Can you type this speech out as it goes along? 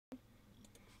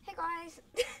guys,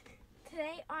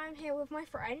 today I'm here with my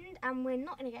friend and we're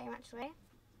not in a game actually,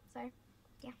 so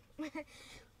yeah. Let's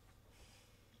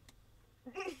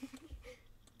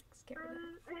get rid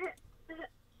of it.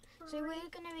 So we're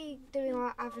going to be doing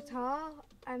our avatar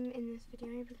in this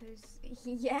video because,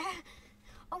 yeah.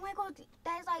 Oh my god,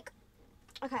 there's like,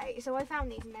 okay, so I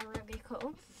found these and they're really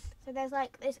cool. So there's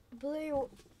like this blue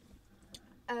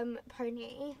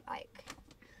pony, like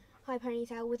high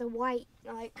ponytail with a white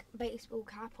like baseball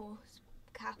cap or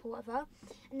whatever,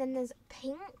 and then there's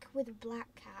pink with a black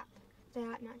cap. They're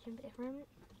like matching but different.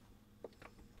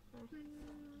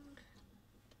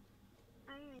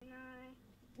 I don't know.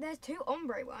 There's two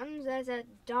ombre ones. There's a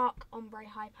dark ombre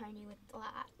high pony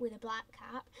with a black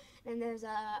cap, and there's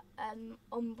a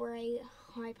ombre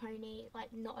high pony,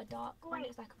 like not a dark one,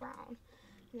 it's like a brown,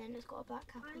 and then it's got a black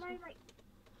cap. I know, like,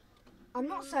 I'm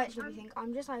not searching anything.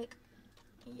 I'm just like,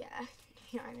 yeah,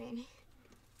 you know what I mean.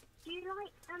 do you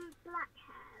like black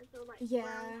hairs or like Yeah,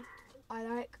 brown hairs? I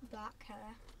like black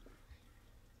hair.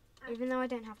 Even though I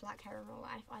don't have black hair in real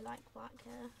life, I like black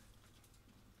hair.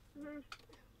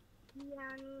 Yeah,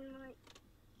 I mean, like,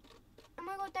 Oh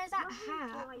my god, there's that Nothing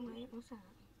hat. like- Wait, what's that?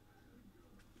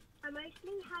 I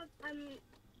mostly have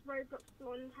Roblox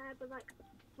blonde hair, but like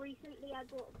recently I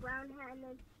bought brown hair, and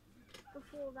then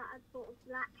before that I bought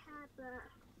black hair, but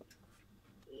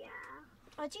yeah.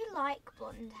 I do like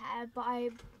blonde hair,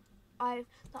 but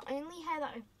the only hair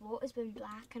that I've bought has been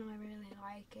black, and I really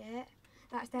like it.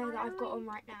 That's the hair that I've got on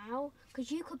right now.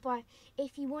 Because you could buy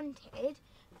if you wanted.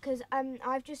 Because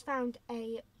I've just found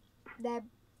they're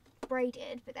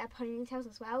braided, but they're ponytails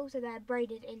as well. So they're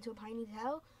braided into a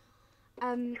ponytail.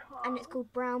 And it's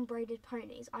called brown braided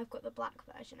ponies. I've got the black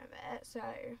version of it. So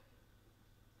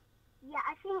Yeah,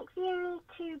 I think the only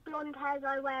two blonde hairs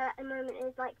I wear at the moment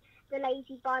is like the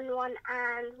lazy bun one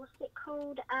and what's it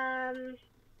called? I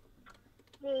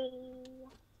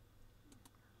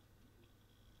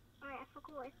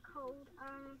forgot what it's called.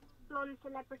 Blonde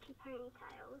celebrity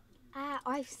ponytails.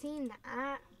 I've seen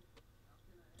that.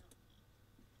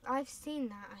 I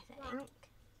think.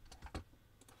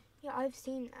 Yeah, I've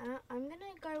seen that. I'm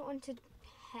gonna go onto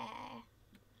hair.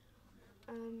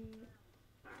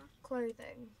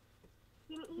 Clothing.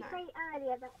 Didn't you No. say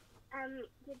earlier that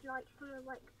you'd like some of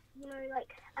like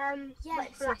like Yes,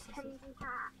 like black yes. Kenzie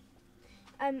hat?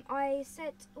 I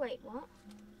said, wait, what?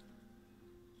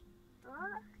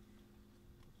 What?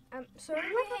 So if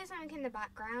you hear something in the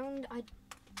background, I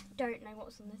don't know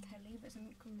what's on the telly, but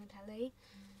something on the telly.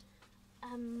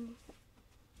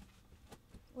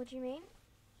 What do you mean?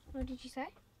 What did you say?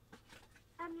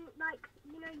 Like,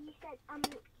 you said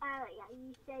earlier,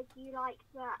 you said you like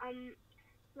the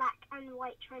black and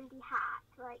white trendy hat,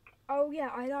 like. Oh yeah,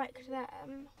 I liked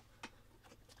them.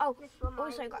 Oh, This reminds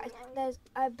also me guys, of- there's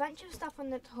a bunch of stuff on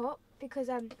the top because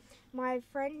my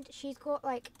friend, she's got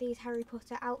like these Harry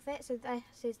Potter outfits. So this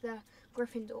is the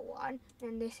Gryffindor one,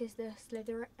 and this is the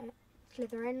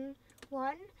Slytherin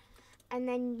one. And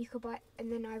then you could buy,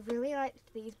 and then I really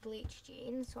liked these bleach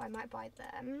jeans, so I might buy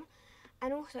them.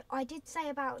 And also, I said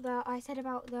about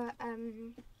the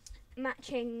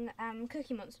matching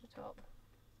Cookie Monster top,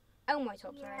 Elmo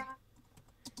top, sorry. Yeah.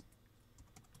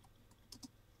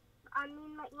 I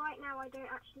mean, like, right now I don't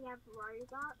actually have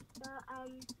Robux, but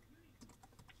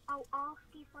I'll ask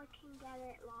if I can get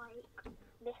it like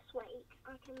this week.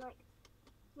 I can like,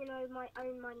 my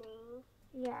own money.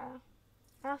 Yeah,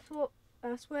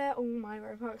 that's where all my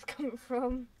Robux come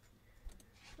from.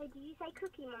 So did you say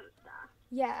Cookie Monster?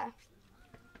 Yeah.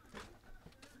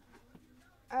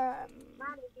 That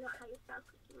is not how you spell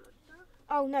Cookie Monster.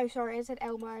 Oh no, sorry, I said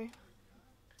Elmo.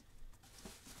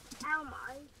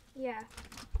 Elmo. Yeah.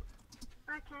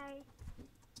 Okay.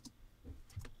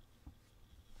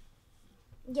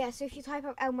 Yeah, so if you type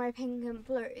up Elmo pink and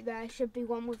blue, there should be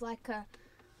one with like a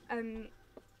I'm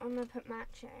gonna put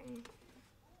matching.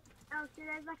 Oh, so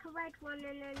there's like a red one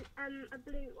and then a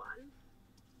blue one.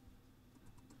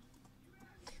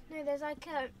 No,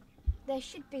 there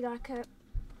should be like a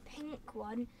pink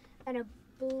one and a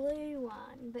blue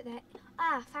one, but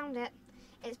found it.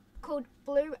 It's called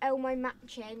Blue Elmo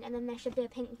Matching, and then there should be a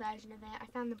pink version of it. I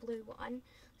found the blue one,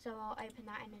 so I'll open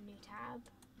that in a new tab.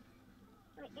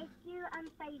 Wait, if you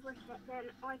favourite it, then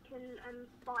I can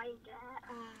find it.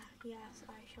 Yes,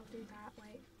 I shall do that.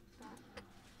 Wait,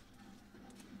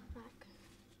 back.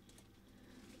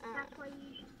 That's what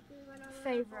you should do when I'm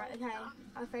Favourite, okay.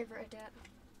 I favourited it.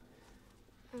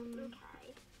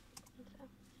 Okay.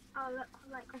 Oh, look,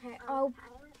 like. Okay,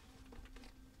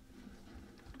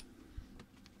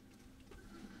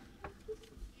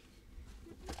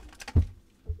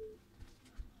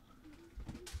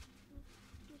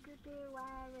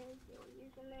 Where is your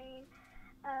domain.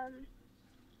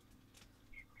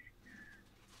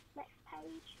 Next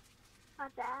page.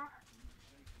 There.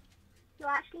 You're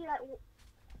actually like,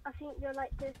 I think you're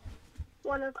like the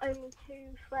one of only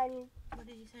 2 friends. What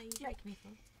did you say you take me for?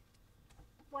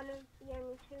 One of the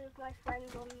only 2 of my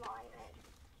friends online.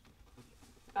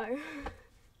 Oh.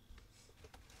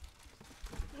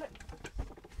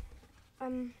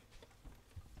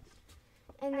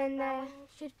 And then there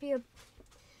should be a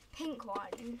pink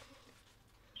one,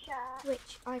 Sure.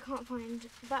 which I can't find.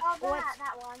 But Oh, once,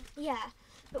 that one. yeah,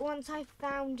 but once I've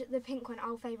found the pink one,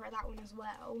 I'll favourite that one as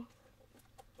well.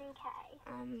 Okay.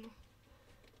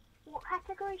 What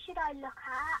category should I look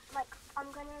at? Like,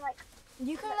 I'm gonna like.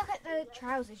 You can look at the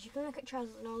trousers. You can look at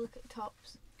trousers, and I'll look at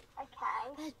tops.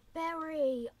 Okay. There's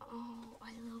Berry. Oh,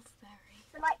 I love Berry.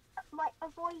 So like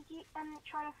avoid you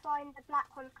trying to find the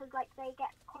black ones because like they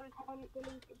get content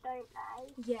deleted, don't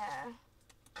they? Yeah,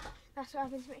 that's what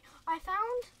happens to me. I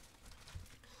found.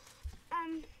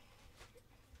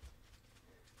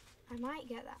 I might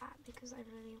get that because I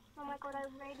really. Oh my god, I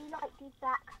really like these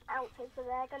black outfits, so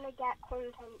they're gonna get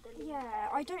content deleted. Yeah,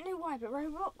 I don't know why, but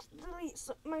Roblox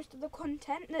deletes most of the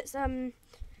content that's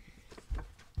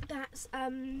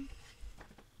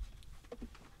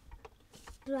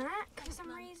black for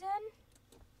some reason.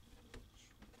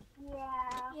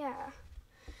 Yeah. Yeah,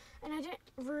 and I don't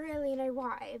really know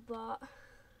why, but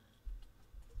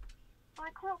I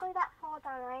can't go that far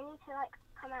down. I need to like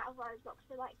come out of Roblox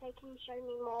so like they can show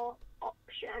me more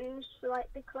options for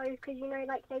like the clothes because you know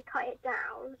like they cut it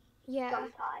down yeah,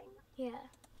 sometimes. yeah.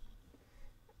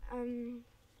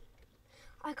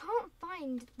 I can't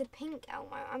find the pink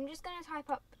Elmo. I'm just gonna type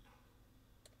up.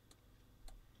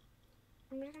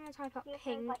 See if there's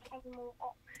pink. like any more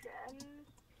options.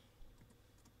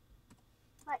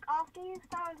 Like after you've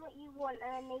found what you want,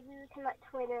 and then maybe we can like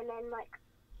Twitter and then like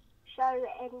show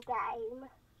it in game.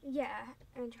 Yeah,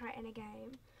 and try it in a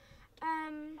game.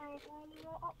 Is there any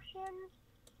more options?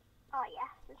 Oh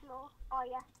yes, there's more. Oh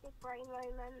yes, big brain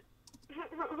moment.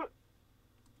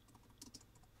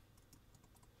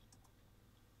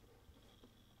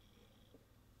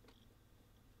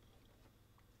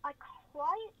 I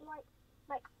quite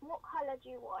like what colour do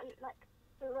you want? Like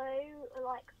blue or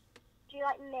like do you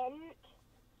like mint?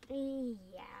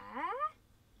 Yeah.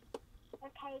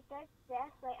 Okay, there's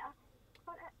this. Wait,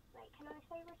 can I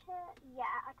favourite it?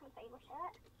 Yeah, I can favourite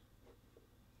it.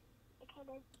 Okay,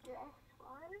 there's this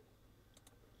one.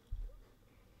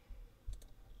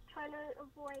 Trying to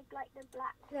avoid like the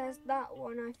black There's one. that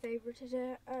one. I favorited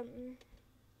it.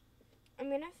 I'm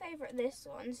gonna favorite this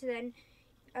one. So then,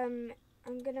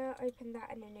 I'm gonna open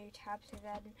that in a new tab. So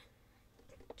then,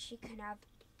 she can have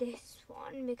this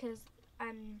one because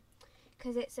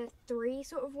it's a 3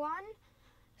 sort of one.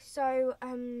 So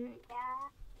Yeah.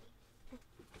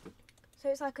 so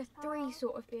it's like a 3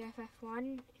 sort of BFF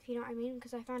one, if you know what I mean.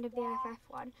 Because I found a BFF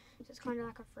one, so it's kind of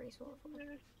like a 3 sort of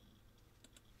one.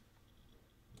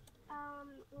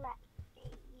 Let's see.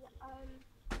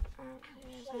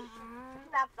 There's Wait, that.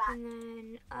 grab that. And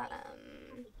then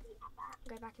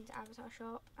go back into Avatar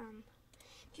Shop.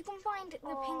 If you can find the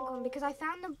pink one, because I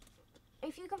found the.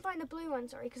 If you can find the blue one,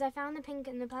 sorry, because I found the pink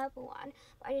and the purple one,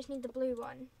 but I just need the blue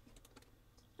one.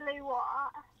 Blue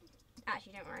what?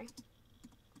 Actually, don't worry.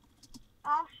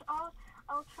 I'll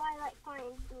try like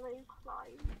find blue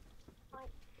clothes.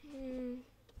 Like.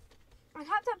 I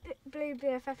typed up blue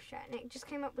BFF shirt and it just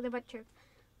came up with a bunch of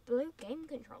blue game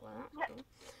controller. That's cool.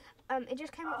 It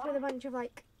just came up with a bunch of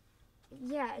like,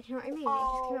 yeah, you know what I mean? It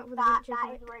just came up with a bunch of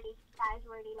like. That is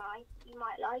really nice. You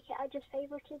might like it. I just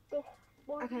favorited this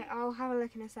one. Okay, I'll have a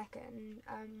look in a second.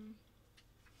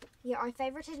 Yeah, I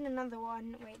favorited another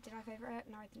one. Wait, did I favorite it?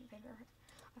 No, I didn't favorite it.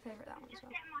 I favorite that one as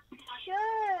well.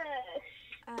 Sure.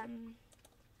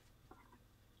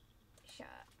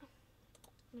 Shirt.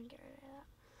 Let me get rid of that.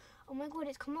 Oh my god,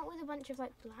 it's come up with a bunch of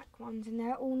like black ones and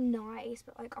they're all nice,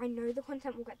 but like I know the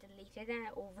content will get deleted and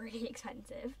they're all really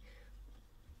expensive.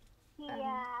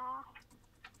 Yeah.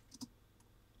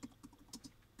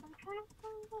 I'm trying to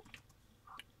find this.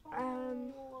 I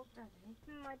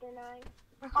don't know.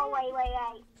 Oh wait.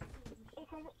 It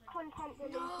says content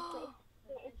deleted. No.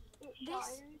 It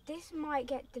shows. This might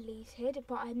get deleted,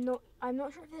 but I'm not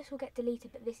sure if this will get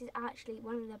deleted, but this is actually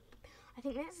one of the, I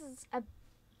think this is a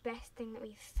best thing that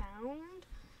we've found.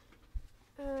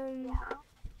 Yeah.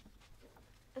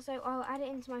 So I'll add it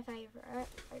into my favourite.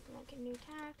 Open like a new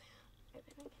tab.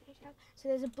 Open like a new tab. So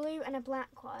there's a blue and a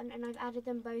black one, and I've added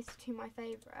them both to my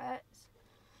favourites.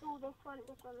 Oh, this one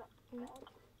looks good.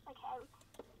 Okay.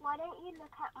 Why don't you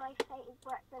look at my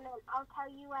favourites and then I'll tell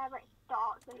you where it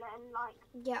starts and then like.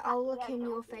 Yeah, I'll look in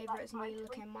your favourites and you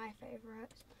look in my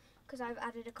favourites. because I've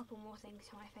added a couple more things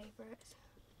to my favourites.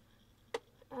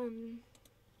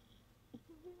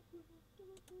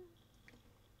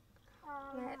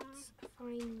 Let's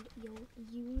find your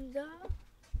user.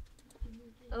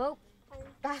 Oh,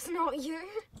 that's not you.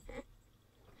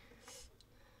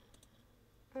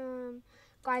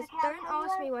 Guys, Okay, don't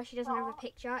ask me why she doesn't have a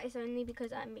picture. It's only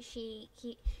because she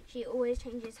always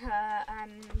changes her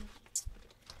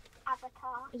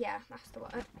Avatar. Yeah, that's the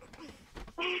word.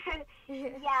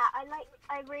 Yeah,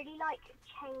 I really like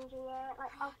changing it.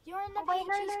 Like, You're in the wait,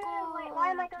 peachy no, school. wait,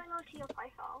 why am I going on to your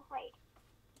profile? Wait,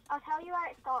 I'll tell you where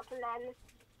it starts and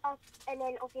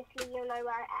then obviously you'll know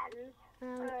where it ends.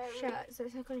 Shirts.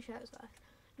 Let's look on shirts first.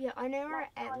 Yeah, I know where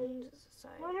it ends. So.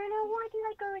 No, why did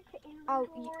I go into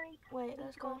inventory? Wait,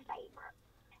 let's go.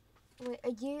 Favorite.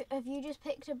 Wait, have you just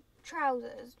picked up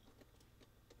trousers?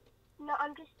 No,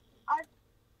 I've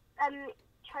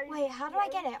chosen. Wait, how do I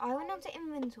get it? I went onto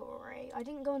inventory. I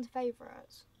didn't go into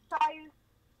favourites. So,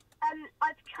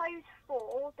 I've chose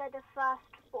 4. They're the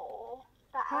first 4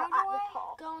 that How are do at the I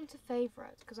top. go onto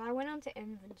favourites? Because I went onto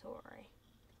inventory.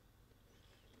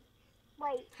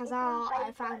 Wait, Huzzah!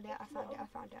 I found it.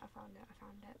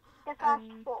 The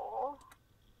first 4.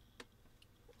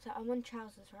 So I'm on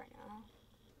trousers right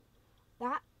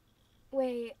now.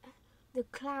 Wait, the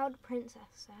Cloud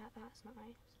Princess set. That's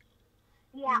nice.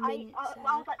 Yeah, I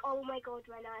was like, oh my god,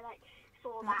 when I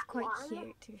saw that. That's quite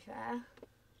cute, to be fair.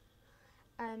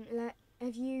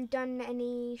 Have you done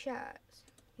any shirts?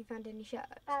 Have you found any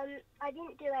shirts? I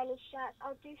didn't do any shirts.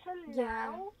 I'll do some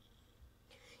now.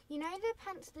 You know the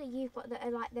pants that you've got that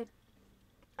are like the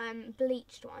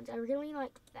bleached ones? I really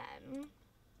like them.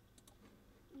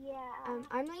 Yeah.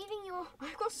 I'm leaving your...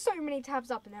 I've got so many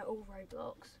tabs up and they're all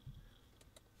Roblox.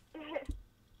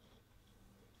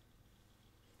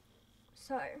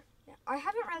 So, yeah, I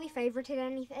haven't really favorited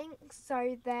anything,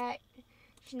 so there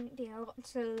shouldn't be a lot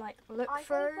to look through.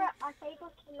 I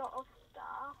favorite a lot of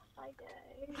stuff. I do.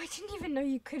 I didn't even know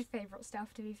you could favorite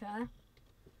stuff, to be fair.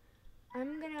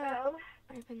 I'm gonna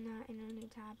open that in a new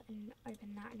tab and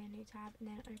open that in a new tab and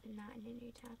then open that in a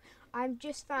new tab. I've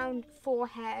just found 4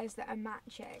 hairs that are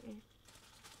matching.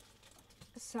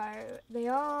 So they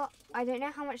are, I don't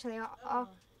know how much they are.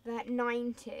 They're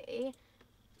 90.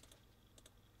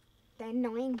 They're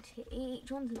 90.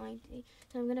 Each one's 90.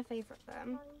 So I'm gonna favourite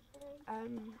them.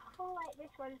 Oh wait,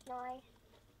 this one's nice.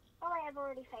 Oh wait, I've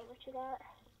already favorited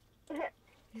it.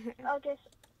 I'll just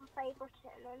favourite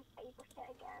it and then favourite it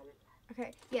again.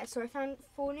 Okay, yeah, so I found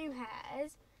 4 new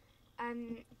hairs.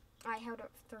 I held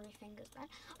up 3 fingers then.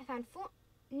 I found 4.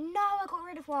 No, I got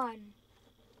rid of one.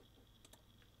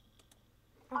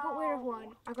 I got rid of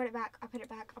one. I got it back. I put it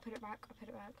back.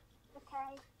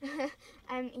 Okay.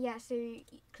 Yeah, so you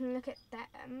can look at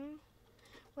them.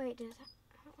 Wait, does that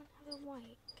one have a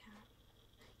white cap?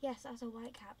 Yes, that's a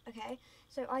white cap. Okay,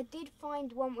 so I did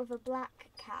find one with a black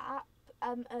cap,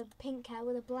 a pink hair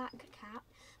with a black cap,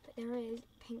 but there is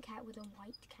pink hair with a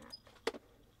white cap.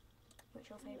 What's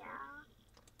your favourite? Yeah.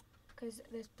 Because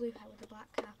there's blue hair with a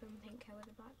black cap and pink hair with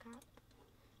a black cap.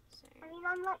 So. I mean,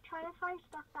 I'm trying to find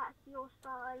stuff that's your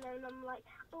style, and then I'm like,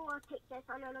 oh, I'll pick this,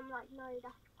 and then I'm like, no,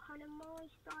 that's kind of my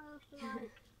style, so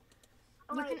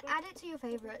you can add it to your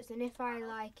favourites, and if I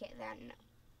like it, then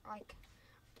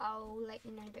I'll let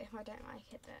you know. But if I don't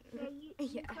like it, then you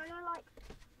kind of like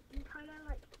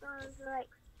styles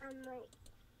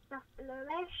stuff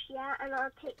bluish, yeah, and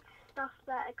I'll pick stuff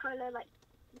that are kind of like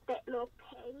a bit more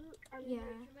pink and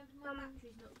Remember my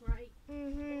battery's not great.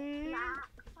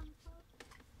 black.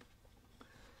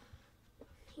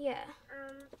 Yeah.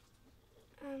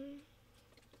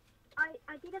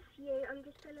 I did a few. I'm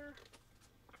just gonna.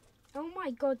 Oh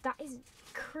my god, that is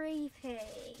creepy.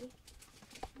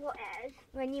 What is?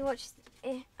 When you watch,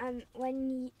 I don't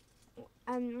know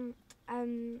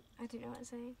what I'm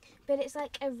saying, but it's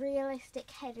like a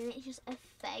realistic head, and it's just a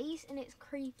face, and it's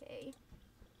creepy.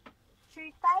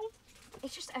 Whose face?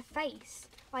 It's just a face.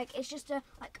 Like it's just a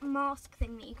mask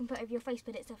thing that you can put over your face,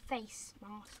 but it's a face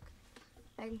mask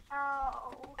thing.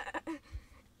 Oh.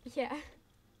 Yeah.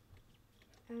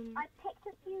 I picked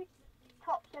a few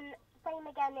tops, and same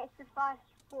again. It's the first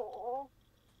 4.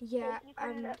 Yeah.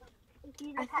 If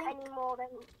you look at any more,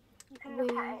 then you can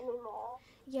look at any more.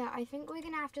 Yeah, I think we're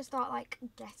gonna have to start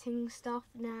getting stuff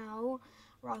now,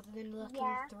 rather than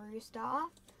looking through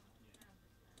stuff.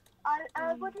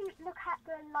 I wouldn't look at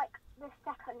the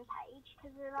second page,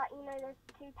 because there's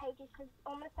 2 pages. Because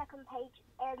on the second page,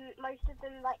 most of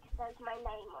them says my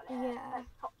name on it. Yeah.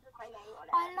 Tops with my name on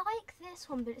it. I like this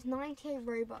one, but it's 98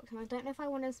 Robux, and I don't know if I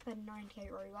want to spend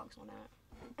 98 Robux on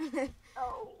it.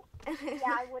 Oh. Yeah,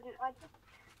 I wouldn't.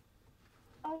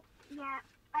 Oh, yeah.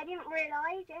 I didn't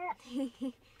realise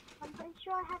it. I'm pretty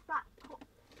sure I have that top.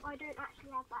 I don't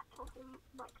actually have that top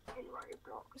in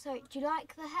Roblox. So, do you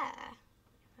like the hair?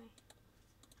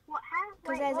 What hair?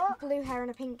 Because Wait, there's what? blue hair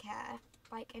and a pink hair.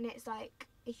 Like, and it's like,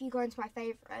 if you go into my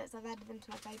favourites, I've added them to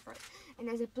my favourites. And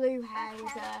there's a blue hair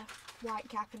with a white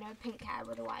cap and a pink hair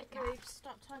with a white cap. Ruth,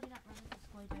 stop tidying up around this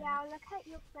boy, don't Yeah, I'll look at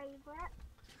your favourite.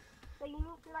 So you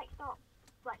need to like start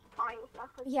like buying stuff.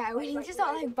 Yeah, we need to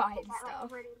start like buying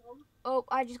stuff. Really long. Oh,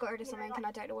 I just got rid of You know, something like- and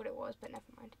I don't know what it was, but never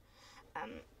mind.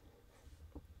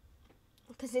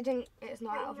 Because it's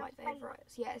not Wait, out of your my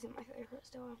favourites. Yeah, it's in my favourites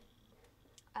still.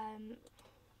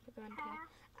 We're going to. Hair.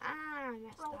 I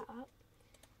messed Wait. that up.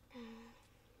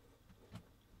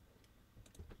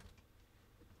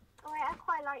 Oh, wait, I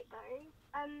quite like those.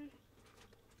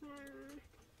 Do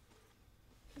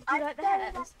you I'd like the say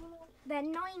hairs? that, you know, They're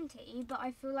 90, but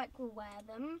I feel like we'll wear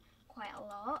them quite a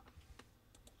lot.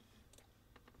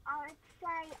 I'd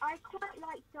say I quite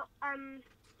like the I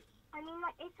mean,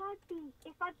 like if I'd be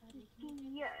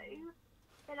you,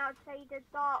 then I'd say the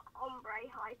dark ombre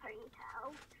high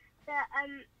ponytail. But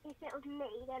if it was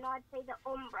me, then I'd say the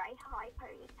ombre high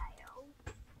ponytail.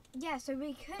 Yeah, so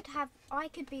I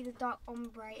could be the dark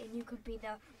ombre and you could be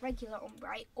the regular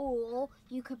ombre, or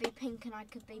you could be pink and I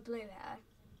could be blue hair.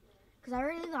 Because I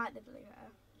really like the blue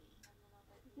hair.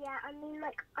 Yeah, I mean,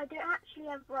 like I don't actually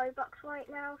have Robux right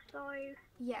now, so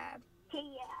Yeah,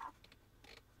 yeah.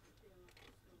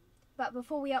 but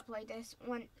before we upload this,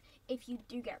 if you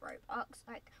do get Robux,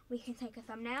 like we can take a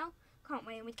thumbnail, can't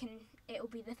we? And it'll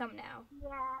be the thumbnail.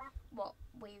 Yeah. What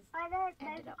we've There's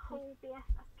ended a up cool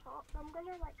BFF top. I'm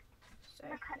gonna like so.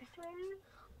 look at them.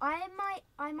 I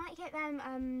might get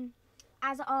them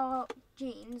as our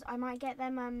jeans. I might get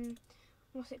them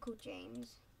what's it called,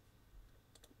 jeans?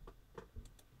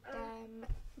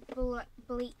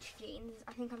 Bleach jeans.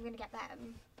 I think I'm gonna get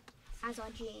them as our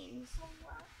jeans.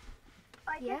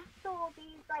 I Yeah? just saw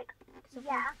these like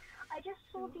I just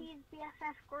saw these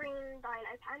BFF green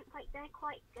dino pants. Like they're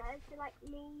quite good. So like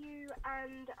me, you,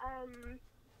 and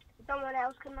someone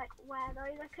else can like wear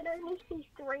those. I can only see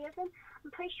 3 of them.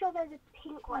 I'm pretty sure there's a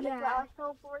pink one as well. Yeah. I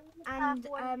saw green, And,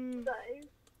 purple, and blue.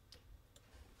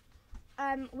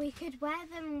 We could wear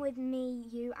them with me,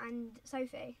 you, and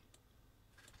Sophie.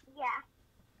 Yeah.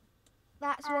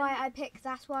 That's why I picked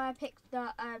the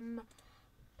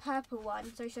purple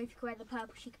one. So Sophie could wear the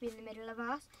purple. She could be in the middle of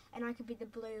us, and I could be the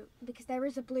blue because there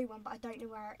is a blue one, but I don't know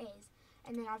where it is.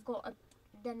 And then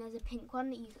then there's a pink one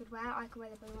that you could wear. I could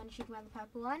wear the blue one. She can wear the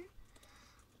purple one.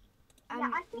 Yeah,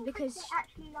 I think because I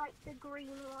actually like the green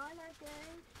one. I do.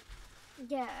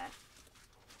 yeah.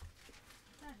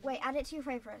 Wait, add it to your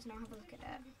favourites and I'll have a look at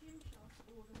it.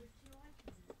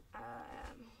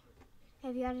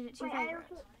 Have you added it to your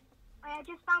favourites? I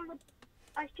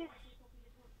just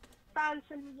found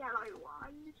some yellow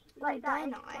ones. Like they're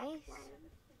that nice.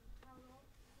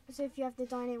 So if you have the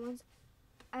dino ones,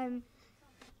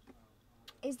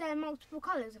 is there multiple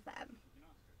colours of them?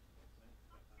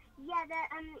 Yeah,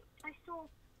 I saw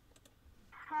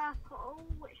purple,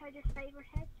 which I just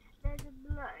favorited. There's a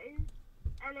blue,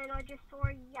 and then I just saw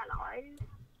a yellow.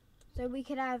 So we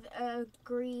could have a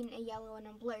green, a yellow, and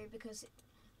a blue because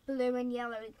blue and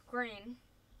yellow is green.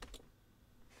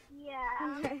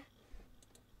 Yeah.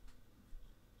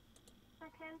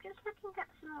 Okay, I'm just looking at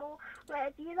some more. Wait,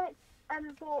 have you like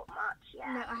bought much yet?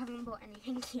 No, I haven't bought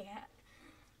anything yet.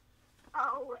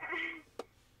 Oh.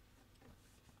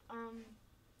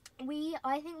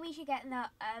 I think we should get the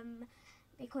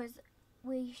because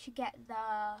we should get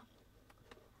the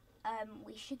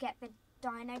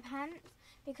dino pants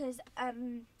because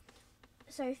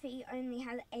Sophie only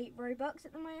has 8 Robux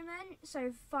at the moment,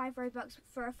 so 5 Robux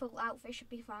for a full outfit should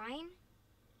be fine.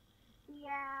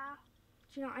 Yeah.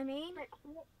 Do you know what I mean? Like,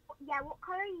 what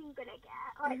colour are you gonna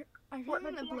get? Like, I really what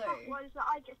want the BFF blue. ones that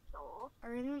I just saw? I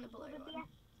really want the blue The one.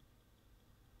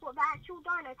 What, the actual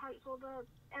dino pants or the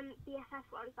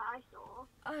BFF ones that I saw?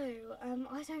 Oh,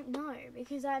 I don't know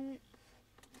because then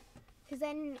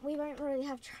we won't really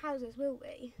have trousers, will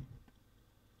we?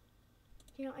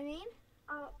 Do you know what I mean?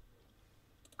 Oh,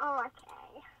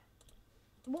 okay.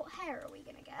 What hair are we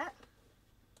gonna get?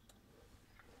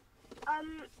 I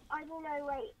don't know,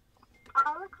 wait.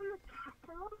 I'll look on the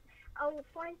catalog. I'll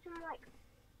find some, like,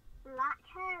 black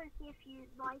hair and see if you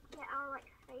like it. I'll, like,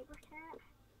 favorite it.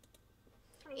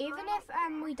 So you Even might if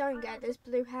like it. we don't get this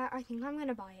blue hair, I think I'm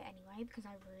gonna buy it anyway because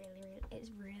I'm really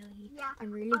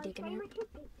I digging it. favorited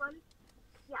this one.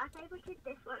 Yeah, I favorited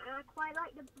this one, and I quite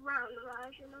like the brown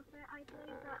version of it. I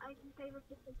believe that I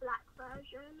favorited the black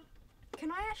version.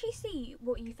 Can I actually see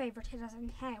what you favorited as in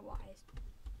hair wise?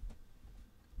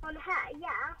 On hair,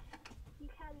 yeah, you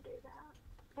can do that.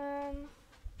 I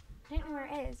don't know where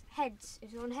it is. Heads.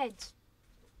 Is it on heads?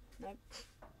 Nope.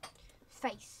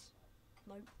 Face.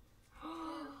 Nope.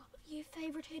 You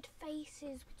favorited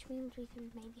faces, which means we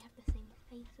can maybe have the same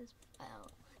face as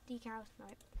well. Decals.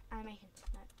 Nope. Animations.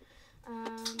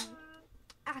 Nope.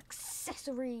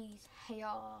 Accessories. Here.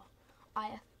 I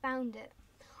have found it.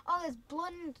 Oh, there's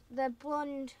blonde. The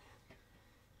blonde.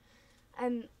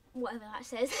 Whatever that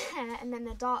says. Hair, and then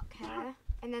the dark hair,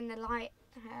 and then the light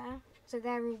hair. So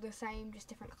they're all the same, just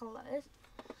different colours.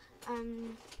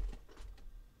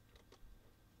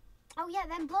 Oh yeah,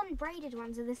 then blonde braided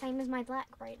ones are the same as my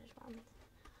black braided ones.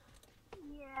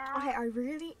 Yeah. Okay, I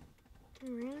really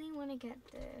want to get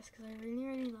this because I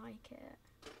really like it.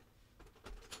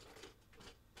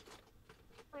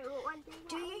 Wait, what one do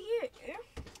Do you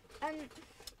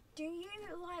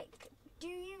do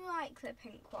you like the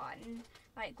pink one,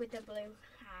 like with the blue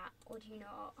hat, or do you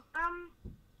not?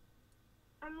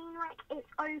 I mean, like, it's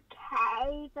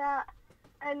okay, but,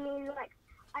 I mean, like,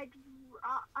 I'd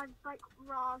like,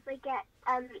 rather get,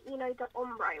 you know, the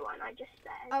ombre one I just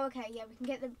said. Oh, okay, yeah, we can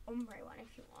get the ombre one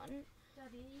if you want.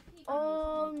 Daddy, you keep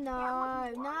Oh doing this. no, Yeah, what do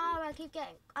you no, want?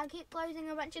 I keep closing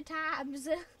a bunch of tabs.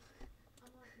 I'm like,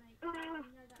 mate, you know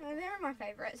that. They're my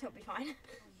favourites, it'll be fine.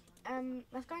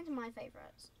 Let's go into my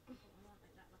favourites. I might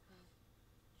make that like a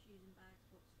shoes and bags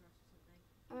box for us or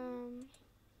something.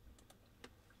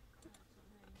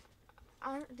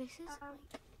 This is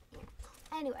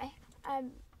anyway.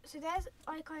 So there's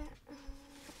like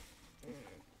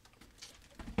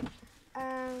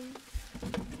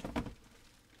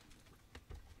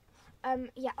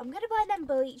yeah, I'm gonna buy them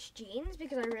bleach jeans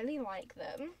because I really like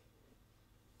them.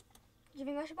 Do you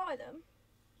think I should buy them?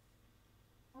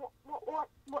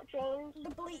 What jeans? The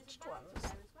bleached ones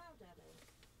There as well, Daddy.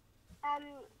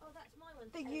 Oh, that's my one.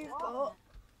 that too. you've Oh, got.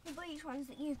 The bleached ones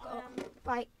that you've got,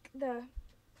 like the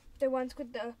ones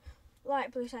with the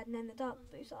light blue side and then the dark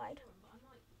blue side.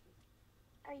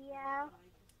 Yeah.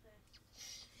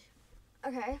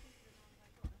 Okay.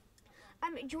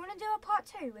 Do you want to do a part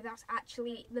 2 with us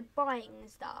actually the buying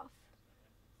stuff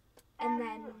and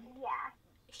then Yeah.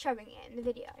 showing it in the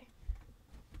video?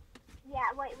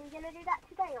 Yeah, wait, we're gonna do that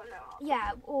today or not?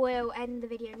 Yeah, or we'll end the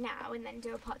video now and then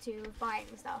do a part 2 of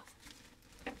buying stuff.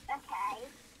 Okay.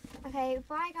 Okay,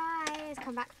 bye guys.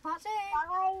 Come back for part 2.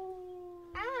 Bye.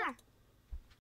 Ah!